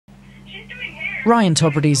Ryan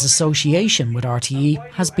Tubridy's association with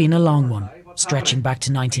RTE has been a long one, stretching back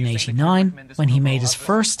to 1989 when he made his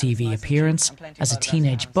first TV appearance as a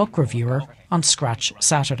teenage book reviewer on Scratch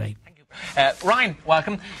Saturday. Ryan,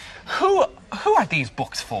 welcome. Who are these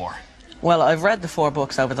books for? Well, I've read the 4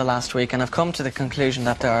 books over the last week and I've come to the conclusion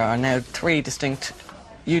that there are now 3 distinct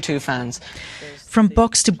U2 fans. From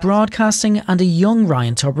books to broadcasting, and a young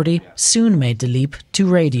Ryan Tubridy soon made the leap to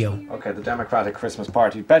radio. OK, the Democratic Christmas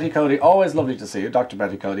Party. Betty Cody, always lovely to see you. Dr.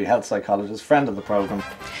 Betty Cody, health psychologist, friend of the programme.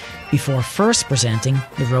 Before first presenting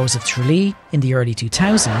The Rose of Tralee in the early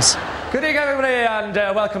 2000s. Good evening, everybody, and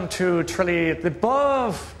welcome to Tralee.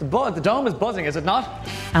 The dome is buzzing, is it not?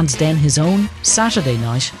 And then his own Saturday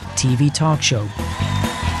night TV talk show.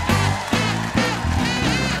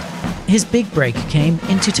 His big break came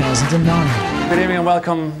in 2009. Good evening and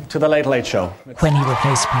welcome to The Late Late Show. When he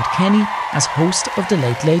replaced Pat Kenny as host of The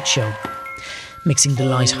Late Late Show, mixing the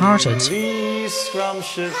light-hearted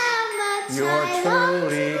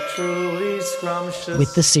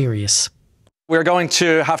with the serious. We're going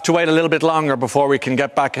to have to wait a little bit longer before we can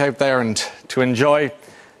get back out there and to enjoy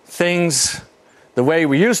things the way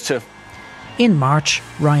we used to. In March,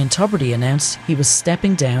 Ryan Tubridy announced he was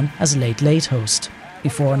stepping down as Late Late host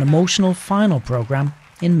before an emotional final programme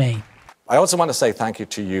in May. I also want to say thank you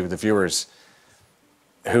to you, the viewers,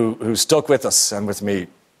 who stuck with us and with me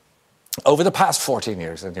over the past 14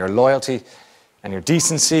 years, and your loyalty and your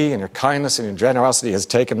decency and your kindness and your generosity has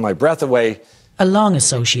taken my breath away. A long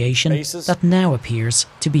association that now appears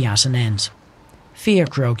to be at an end. Fia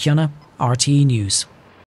Crokiona, RTE News.